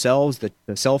antennas themselves. The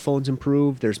cell phones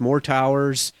improve. There's more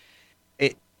towers.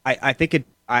 I think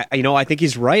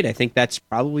he's right. I think that's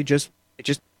probably it just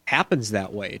happens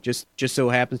that way. It just so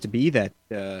happens to be that,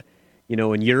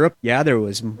 in Europe, there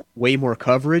was way more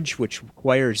coverage, which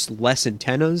requires less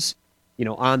antennas,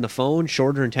 on the phone,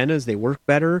 shorter antennas, they work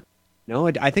better.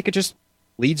 I think it just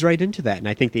leads right into that. And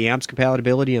I think the amps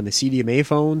compatibility on the CDMA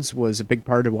phones was a big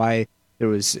part of why there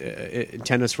was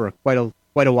antennas for quite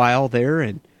a while there.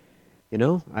 And,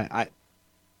 yeah.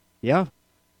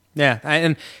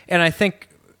 And I think,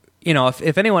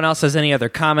 if anyone else has any other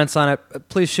comments on it,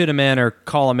 please shoot them in or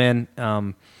call them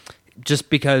in. Just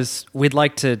because we'd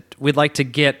like to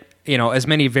get as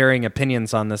many varying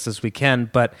opinions on this as we can.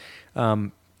 But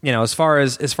as far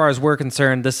as we're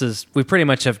concerned, we pretty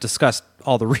much have discussed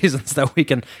all the reasons that we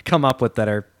can come up with that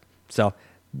are. So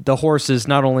the horse has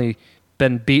not only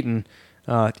been beaten,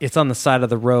 it's on the side of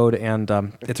the road and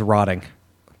it's rotting.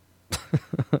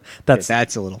 That's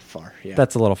a little far. Yeah.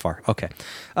 That's a little far. Okay.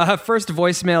 First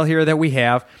voicemail here that we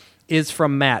have is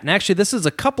from Matt. And actually, this is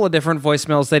a couple of different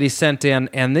voicemails that he sent in,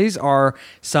 and these are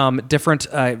some different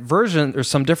versions or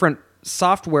some different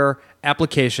software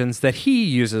applications that he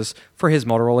uses for his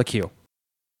Motorola Q.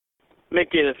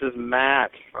 Mickey, this is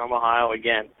Matt from Ohio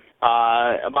again.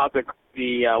 About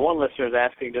the one listener is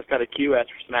asking, just got a Q, asked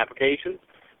for some applications.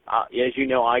 As you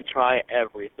know, I try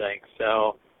everything,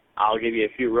 so I'll give you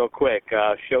a few real quick.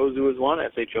 Shozu is one,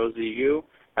 SHOZU.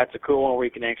 That's a cool one where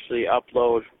you can actually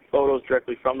upload photos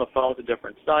directly from the phone to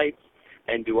different sites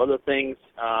and do other things.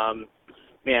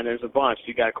 Man, there's a bunch.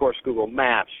 You've got, of course, Google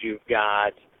Maps. You've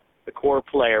got the Core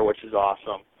Player, which is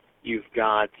awesome. You've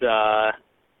got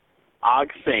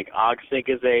OggSync. OggSync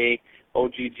is a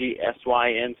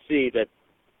OGGSYNC that,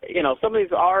 some of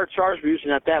these are charged, but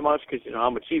usually not that much because,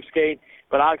 I'm a cheapskate.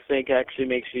 But OggSync actually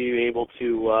makes you able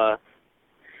to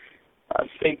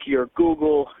sync your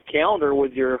Google Calendar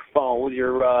with your phone, with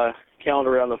your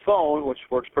calendar on the phone, which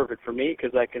works perfect for me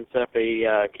because I can set up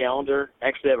a calendar.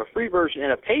 Actually, I have a free version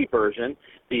and a paid version.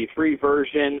 The free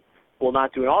version will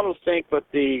not do an auto sync, but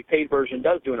the paid version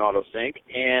does do an auto sync.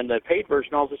 And the paid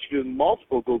version also lets you do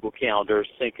multiple Google Calendars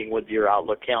syncing with your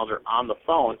Outlook calendar on the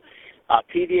phone.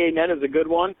 PDA-Net is a good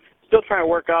one. Still trying to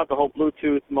work out the whole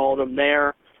Bluetooth modem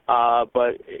there,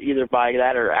 but either by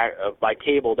that or by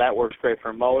cable, that works great for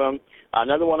a modem.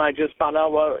 Another one I just found out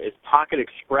about is Pocket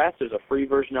Express. There's a free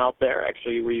version out there,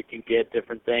 actually, where you can get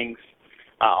different things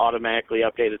automatically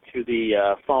updated to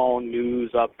the phone,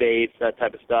 news updates, that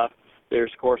type of stuff.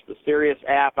 There's, of course, the Sirius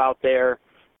app out there,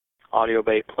 Audio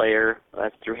Bay Player.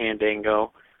 That's through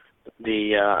Handango.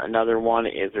 Another one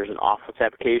is there's an Office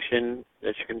application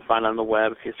that you can find on the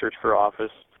web if you search for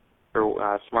Office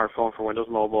for smartphone for Windows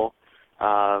Mobile.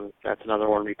 That's another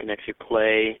one where you can actually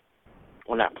play.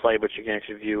 Well, not play, but you can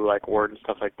actually view like Word and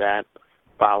stuff like that.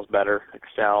 Files better,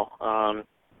 Excel.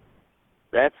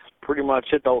 That's pretty much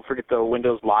it. Don't forget the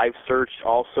Windows Live Search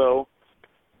also.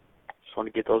 Just want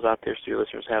to get those out there so your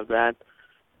listeners have that.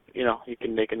 They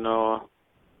can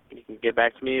you can get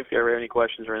back to me if you ever have any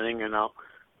questions or anything, and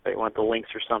if you want the links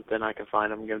or something, I can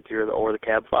find them, give them to you, or the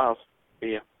cab files.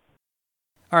 See ya.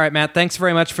 All right, Matt, thanks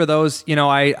very much for those.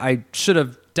 I should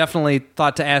have definitely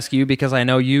thought to ask you because I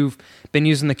know you've been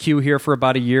using the Q here for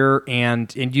about a year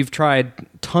and you've tried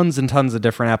tons and tons of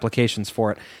different applications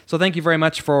for it. So thank you very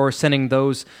much for sending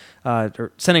those,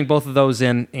 or sending both of those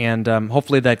in, and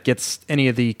hopefully that gets any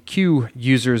of the Q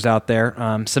users out there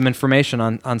some information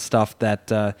on stuff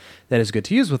that is good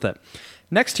to use with it.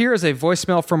 Next here is a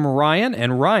voicemail from Ryan,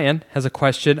 and Ryan has a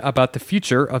question about the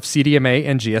future of CDMA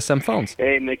and GSM phones.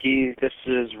 Hey, Mickey, this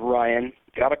is Ryan.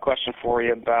 Got a question for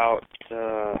you about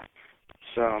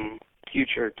some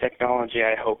future technology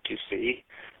I hope to see.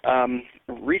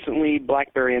 Recently,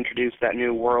 BlackBerry introduced that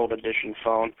new World Edition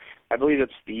phone. I believe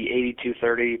it's the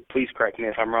 8230. Please correct me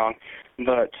if I'm wrong.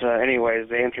 But anyways,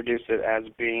 they introduced it as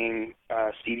being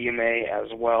CDMA as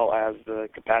well as the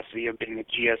capacity of being a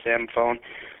GSM phone.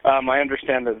 I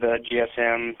understand that the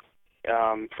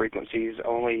GSM frequencies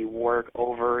only work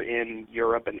over in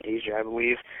Europe and Asia, I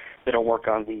believe. They don't work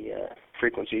on the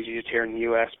frequencies used here in the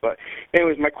U.S. But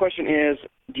anyways, my question is,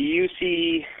 do you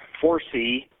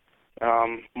foresee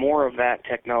more of that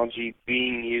technology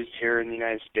being used here in the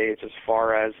United States as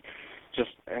far as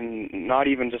and not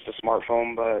even just a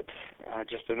smartphone, but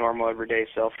just a normal everyday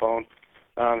cell phone,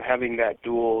 having that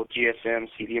dual GSM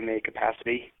CDMA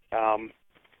capacity?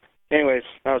 Anyways,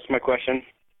 that was my question.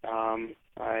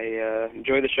 I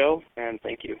enjoy the show, and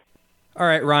thank you. All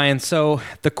right, Ryan. So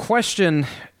the question,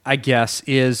 I guess,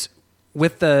 is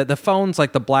with the phones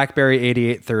like the BlackBerry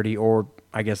 8830, or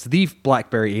I guess the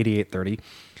BlackBerry 8830,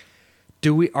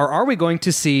 are we going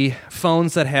to see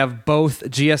phones that have both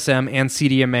GSM and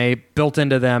CDMA built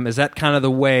into them? Is that kind of the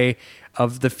way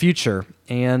of the future?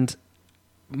 And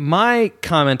my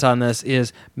comment on this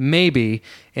is maybe,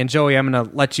 and Joey, I'm going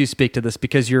to let you speak to this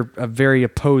because you're a very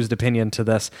opposed opinion to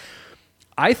this.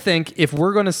 I think if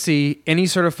we're going to see any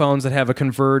sort of phones that have a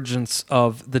convergence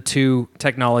of the two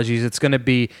technologies, it's going to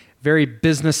be very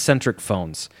business-centric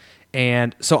phones.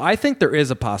 And so I think there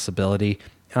is a possibility.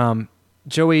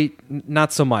 Joey,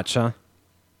 not so much, huh?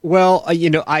 Well,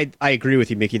 I agree with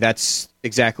you, Mickey. That's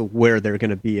exactly where they're going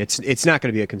to be. It's not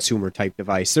going to be a consumer-type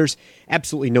device. There's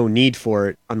absolutely no need for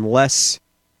it unless,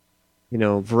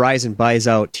 Verizon buys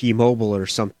out T-Mobile or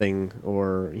something,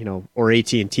 or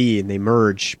AT&T, and they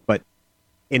merge.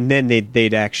 And then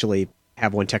they'd actually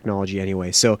have one technology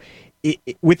anyway. So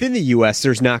within the U.S.,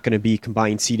 there's not going to be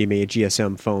combined CDMA and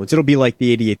GSM phones. It'll be like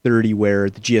the 8830 where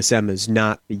the GSM is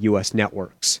not the U.S.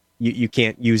 networks. You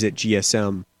can't use it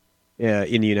GSM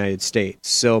in the United States.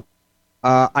 So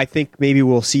I think maybe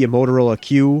we'll see a Motorola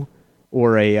Q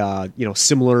or a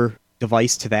similar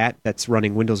device to that's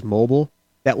running Windows Mobile.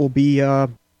 That will be a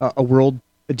World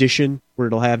Edition where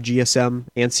it'll have GSM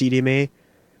and CDMA.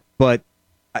 But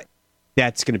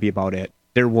that's going to be about it.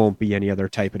 there won't be any other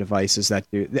type of devices that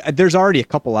do. There's already a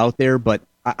couple out there, but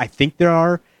I think there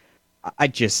are.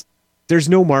 There's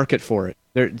no market for it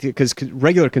because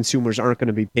regular consumers aren't going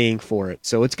to be paying for it.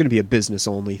 So it's going to be a business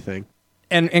only thing.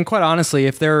 And quite honestly,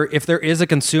 if there is a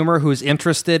consumer who's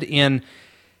interested in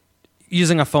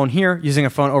using a phone here, using a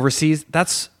phone overseas,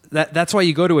 that's why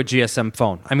you go to a GSM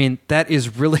phone. I mean, that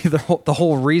is really the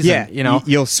whole reason. Yeah, you know,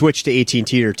 you'll switch to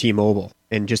AT&T or T-Mobile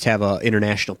and just have an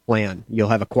international plan. You'll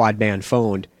have a quad band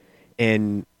phone,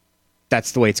 and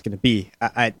that's the way it's going to be.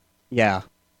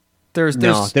 There's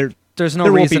no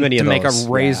reason to make a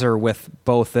razor with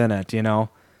both in it. You know,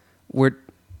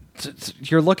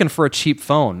 you're looking for a cheap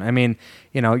phone. I mean,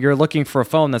 you know, you're looking for a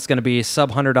phone that's going to be a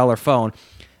sub $100 phone.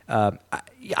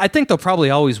 I think there probably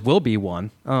always will be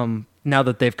one. Now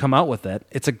that they've come out with it,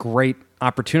 it's a great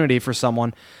opportunity for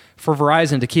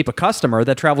Verizon to keep a customer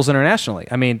that travels internationally.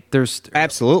 I mean, there's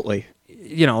absolutely,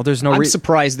 you know, there's no. I'm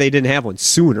surprised they didn't have one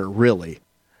sooner. Really.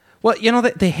 Well, you know,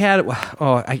 they had.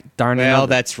 Well,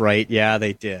 that's right. Yeah,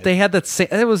 they did. They had that.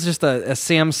 It was just a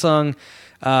Samsung.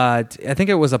 I think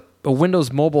it was a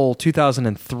Windows Mobile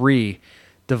 2003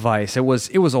 device. It was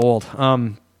old.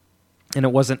 And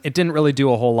it didn't really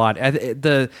do a whole lot.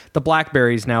 The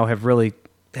Blackberries now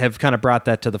have kind of brought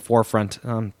that to the forefront.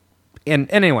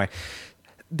 And anyway,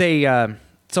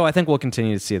 so I think we'll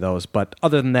continue to see those, but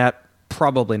other than that,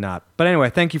 probably not. But anyway,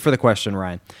 thank you for the question,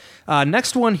 Ryan.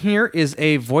 Next one here is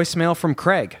a voicemail from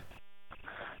Craig.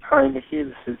 Hi, Nikki.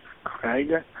 This is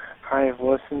Craig. I have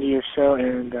listened to your show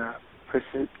and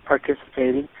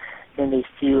participated in a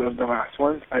few of the last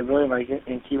ones. I really like it,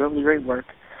 and keep up the great work.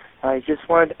 I just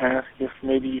wanted to ask if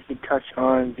maybe you could touch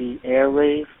on the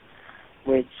Airwave,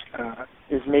 which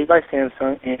is made by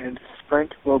Samsung, and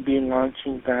Sprint will be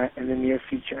launching that in the near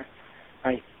future.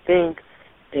 I think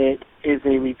it is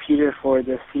a repeater for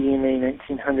the CDMA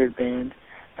 1900 band,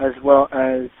 as well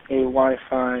as a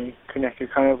Wi-Fi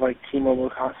connector, kind of like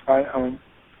T-Mobile's hotspot at home.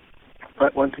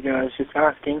 But once again, I was just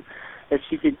asking if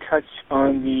you could touch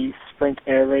on the Sprint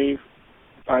Airwave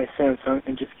by Samsung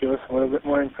and just give us a little bit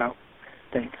more info.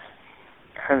 Thanks.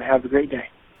 And have a great day.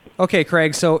 Okay,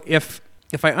 Craig, so if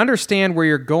I understand where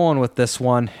you're going with this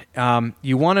one,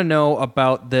 you want to know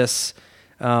about this,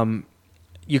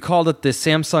 you called it the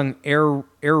Samsung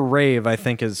Airwave, I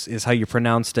think is how you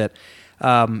pronounced it.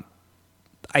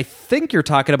 I think you're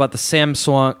talking about the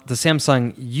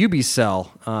Samsung UbiCell,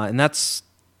 and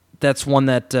that's one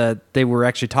that they were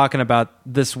actually talking about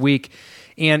this week.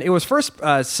 And it was first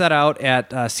set out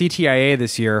at CTIA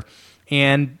this year,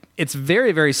 and it's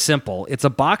very, very simple. It's a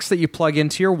box that you plug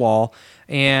into your wall,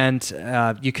 and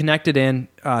you connect it in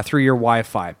through your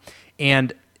Wi-Fi.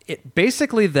 And it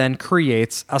basically then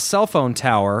creates a cell phone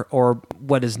tower, or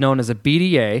what is known as a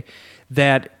BDA,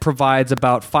 that provides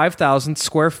about 5,000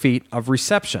 square feet of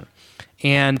reception.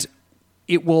 And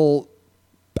it will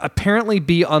apparently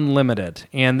be unlimited.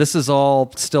 And this is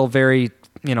all still very,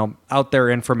 out there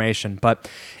information. But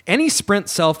any Sprint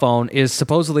cell phone is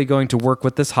supposedly going to work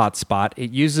with this hotspot.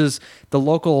 It uses the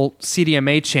local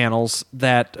CDMA channels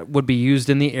that would be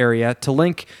used in the area to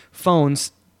link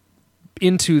phones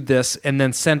into this and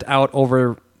then sent out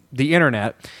over the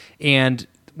internet. And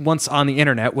once on the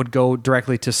internet would go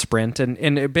directly to Sprint. And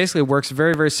it basically works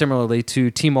very, very similarly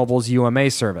to T-Mobile's UMA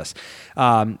service.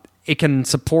 It can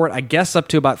support, I guess, up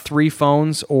to about 3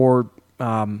 phones or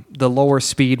the lower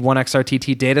speed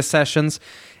 1xRTT data sessions.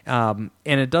 And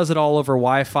it does it all over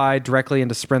Wi-Fi directly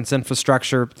into Sprint's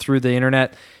infrastructure through the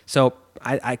internet. So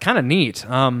I kind of neat.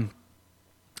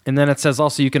 And then it says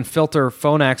also you can filter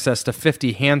phone access to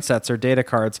 50 handsets or data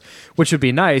cards, which would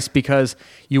be nice because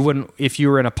you wouldn't, if you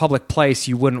were in a public place,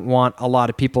 you wouldn't want a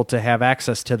lot of people to have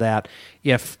access to that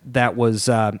if that was,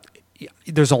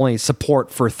 there's only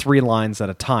support for 3 lines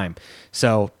at a time.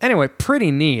 So anyway,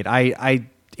 pretty neat.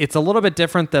 It's a little bit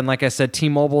different than, like I said,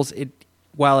 T-Mobile's.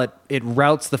 While it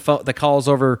routes the calls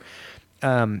over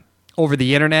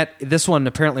the internet, this one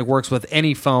apparently works with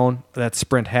any phone that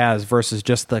Sprint has versus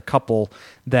just the couple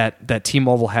that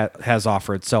T-Mobile has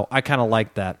offered. So I kind of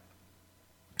like that.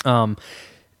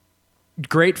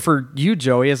 Great for you,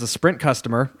 Joey, as a Sprint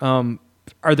customer.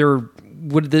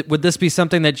 Would this be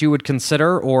something that you would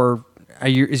consider, or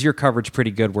is your coverage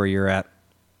pretty good where you're at?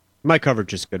 My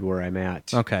coverage is good where I'm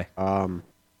at. Okay.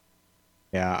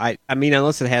 Yeah, I mean,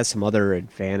 unless it has some other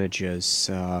advantages,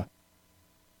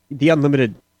 the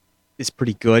unlimited is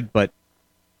pretty good, but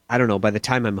I don't know. By the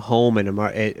time I'm home and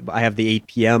I have the 8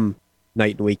 p.m.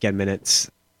 night and weekend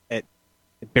minutes, it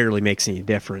barely makes any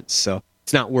difference. So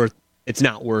it's not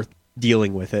worth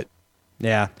dealing with it.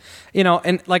 Yeah,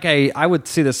 and like I would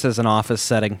see this as an office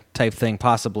setting type thing,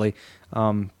 possibly.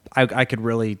 I could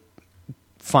really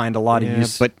find a lot of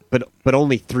use. But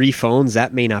only 3 phones,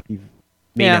 that may not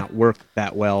work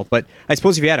that well. But I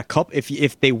suppose if you had a couple,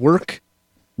 if they work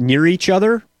near each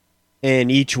other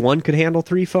and each one could handle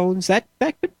 3 phones, that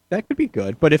could be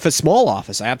good. But if a small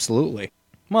office, absolutely.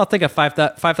 Well, think of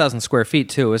 5,000 square feet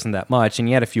too. Isn't that much? And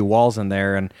you had a few walls in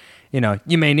there, and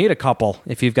you may need a couple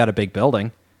if you've got a big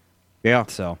building. Yeah.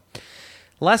 So,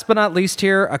 last but not least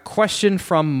here, a question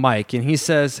from Mike, and he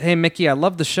says, "Hey Mickey, I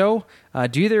love the show.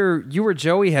 Do either you or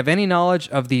Joey have any knowledge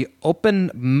of the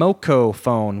OpenMoco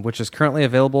phone, which is currently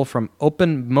available from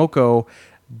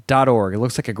openmoco.org? It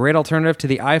looks like a great alternative to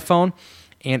the iPhone,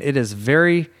 and it is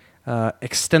very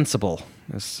extensible.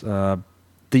 The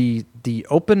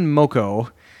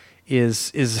OpenMoco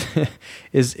is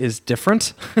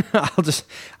different.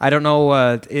 I don't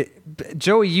know.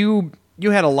 Joey, you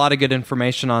had a lot of good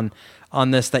information on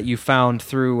this that you found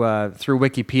through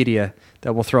Wikipedia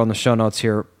that we'll throw in the show notes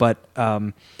here. But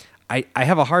I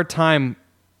have a hard time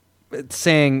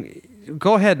saying.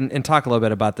 Go ahead and talk a little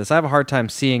bit about this. I have a hard time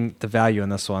seeing the value in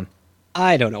this one.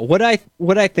 I don't know what I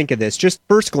think of this. Just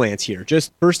first glance here,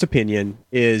 just first opinion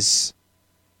is,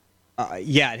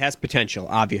 it has potential,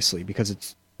 obviously, because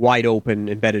it's wide open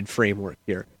embedded framework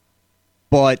here.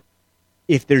 But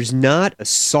if there's not a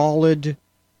solid,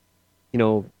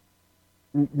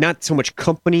 not so much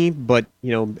company, but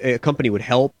a company would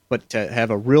help, but to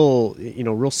have a real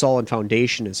solid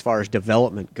foundation as far as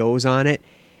development goes on it,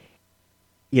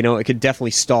 it could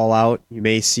definitely stall out. You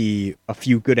may see a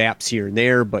few good apps here and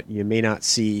there, but you may not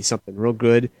see something real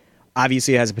good.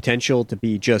 Obviously, it has a potential to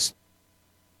be just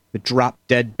the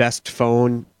drop-dead best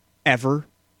phone ever.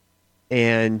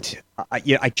 And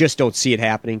I just don't see it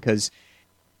happening because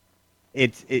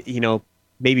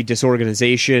maybe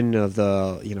disorganization of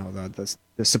the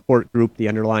support group, the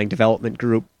underlying development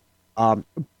group. I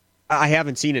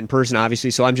haven't seen it in person,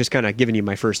 obviously, so I'm just kind of giving you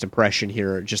my first impression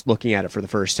here, just looking at it for the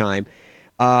first time.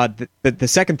 The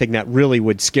second thing that really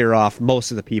would scare off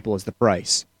most of the people is the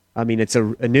price. I mean, it's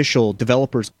a initial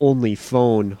developers only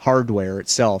phone. Hardware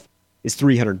itself is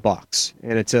 $300,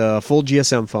 and it's a full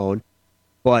GSM phone.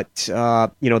 But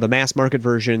the mass market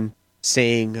version,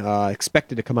 saying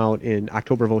expected to come out in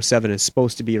October of 2007, is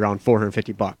supposed to be around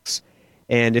 $450.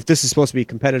 And if this is supposed to be a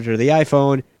competitor to the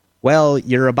iPhone, well,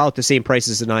 you're about the same price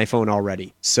as an iPhone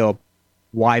already. So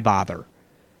why bother?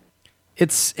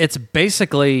 It's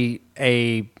basically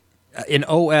an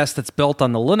OS that's built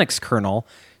on the Linux kernel,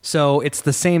 so it's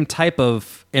the same type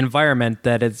of environment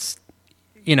that it's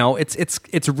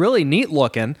really neat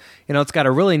looking. It's got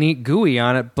a really neat GUI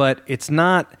on it, but it's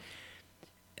not.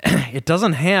 It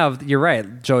doesn't have. You're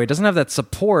right, Joey. It doesn't have that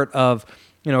support of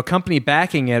a company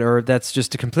backing it, or that's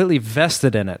just completely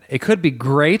vested in it. It could be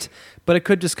great, but it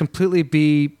could just completely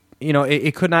be.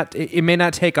 It could not. It may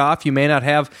not take off. You may not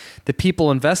have the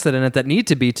people invested in it that need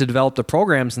to be to develop the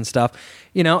programs and stuff.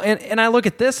 And I look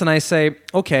at this and I say,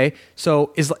 okay,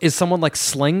 so is someone like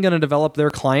Sling going to develop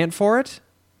their client for it?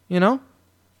 Yeah,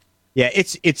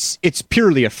 it's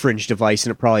purely a fringe device,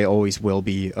 and it probably always will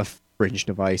be a fringe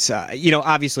device.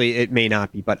 Obviously it may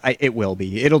not be, but it will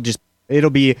be. It'll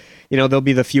be. There'll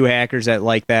be the few hackers that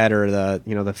like that, or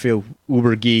the few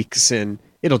Uber geeks, and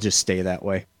it'll just stay that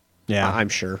way. Yeah, I'm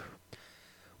sure.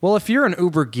 Well, if you're an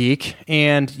Uber geek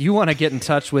and you want to get in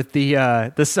touch with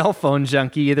the cell phone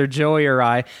junkie, either Joey or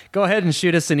I, go ahead and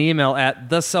shoot us an email at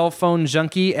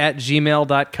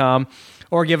thecellphonejunkie@gmail.com,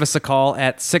 or give us a call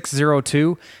at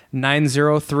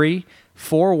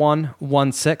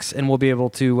 602-903-4116, and we'll be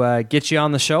able to get you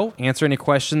on the show, answer any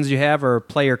questions you have, or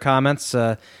play your comments.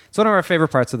 It's one of our favorite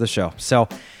parts of the show. So,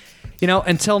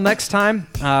 until next time,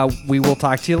 we will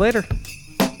talk to you later.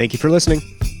 Thank you for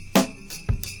listening.